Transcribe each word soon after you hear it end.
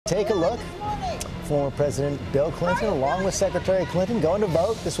take a look. Former President Bill Clinton, along with Secretary Clinton, going to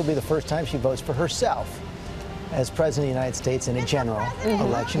vote. This will be the first time she votes for herself as President of the United States in a general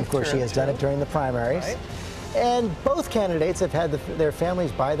election. Of course, she has done it during the primaries. Right. And both candidates have had their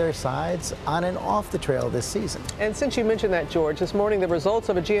families by their sides on and off the trail this season. And since you mentioned that, George, this morning the results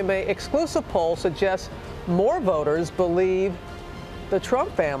of a GMA exclusive poll suggest more voters believe the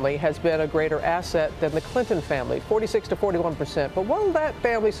Trump family has been a greater asset than the Clinton family, 46 to 41%. But will that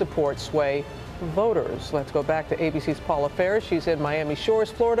family support sway voters? Let's go back to ABC's Paula Ferris. She's in Miami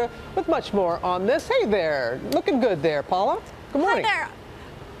Shores, Florida, with much more on this. Hey there, looking good there, Paula. Good morning. Hi there.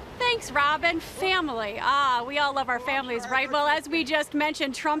 Thanks, Robin. Family. We all love our families, right? Well, as we just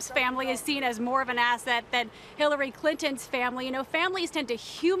mentioned, Trump's family is seen as more of an asset than Hillary Clinton's family. You know, families tend to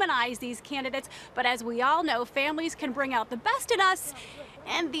humanize these candidates, but as we all know, families can bring out the best in us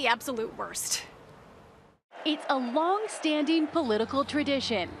and the absolute worst. It's a long-standing political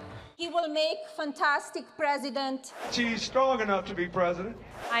tradition. He will make fantastic president. She's strong enough to be president.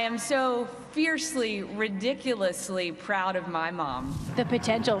 I am so fiercely, ridiculously proud of my mom. The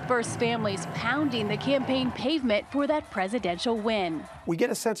potential first families pounding the campaign pavement for that presidential win. We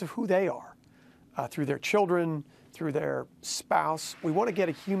get a sense of who they are through their children, through their spouse. We want to get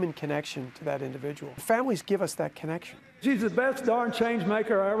a human connection to that individual. Families give us that connection. She's the best darn change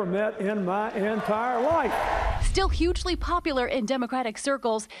maker I ever met in my entire life. Still hugely popular in Democratic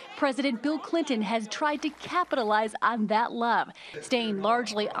circles, President Bill Clinton has tried to capitalize on that love, staying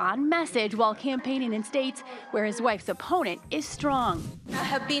largely on message while campaigning in states where his wife's opponent is strong. I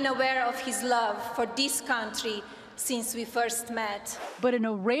have been aware of his love for this country since we first met. But in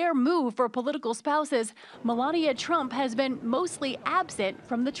a rare move for political spouses, Melania Trump has been mostly absent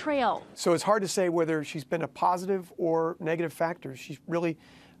from the trail. So it's hard to say whether she's been a positive or negative factor. She really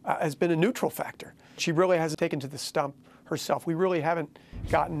has been a neutral factor. She really hasn't taken to the stump herself. We really haven't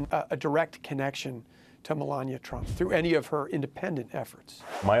gotten a direct connection to Melania Trump through any of her independent efforts.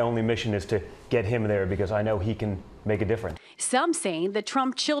 My only mission is to get him there because I know he can make a difference. Some saying the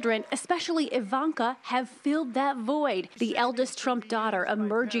Trump children, especially Ivanka, have filled that void. The eldest Trump daughter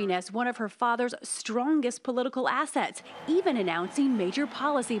emerging as one of her father's strongest political assets, even announcing major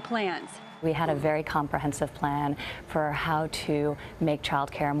policy plans. We had a very comprehensive plan for how to make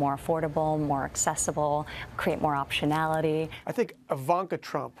childcare more affordable, more accessible, create more optionality. I think Ivanka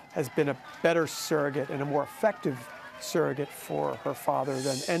Trump has been a better surrogate and a more effective surrogate for her father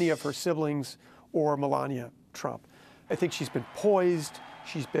than any of her siblings or Melania Trump. I think she's been poised,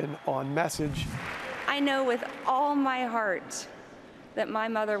 she's been on message. I know with all my heart that my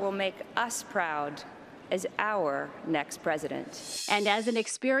mother will make us proud as our next president. And as an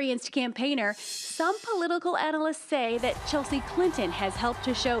experienced campaigner, some political analysts say that Chelsea Clinton has helped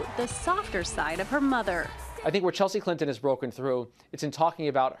to show the softer side of her mother. I think where Chelsea Clinton has broken through, it's in talking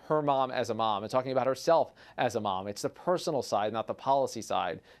about her mom as a mom and talking about herself as a mom. It's the personal side, not the policy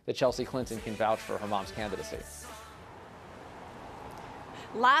side, that Chelsea Clinton can vouch for her mom's candidacy.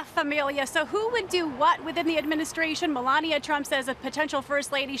 La Familia. So who would do what within the administration? Melania Trump says a potential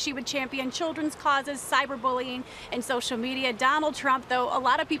first lady, she would champion children's causes, cyberbullying, and social media. Donald Trump, though a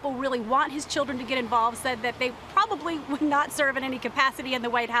lot of people really want his children to get involved, said that they probably would not serve in any capacity in the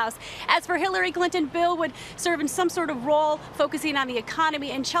White House. As for Hillary Clinton, Bill would serve in some sort of role focusing on the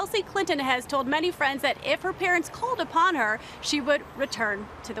economy. And Chelsea Clinton has told many friends that if her parents called upon her, she would return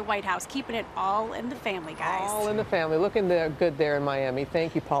to the White House, keeping it all in the family, guys. All in the family. Looking good there in Miami.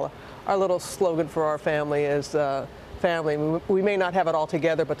 Thank you, Paula. Our little slogan for our family is family. We may not have it all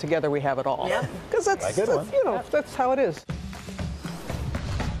together, but together we have it all. Yeah. Because that's, you know, that's how it is.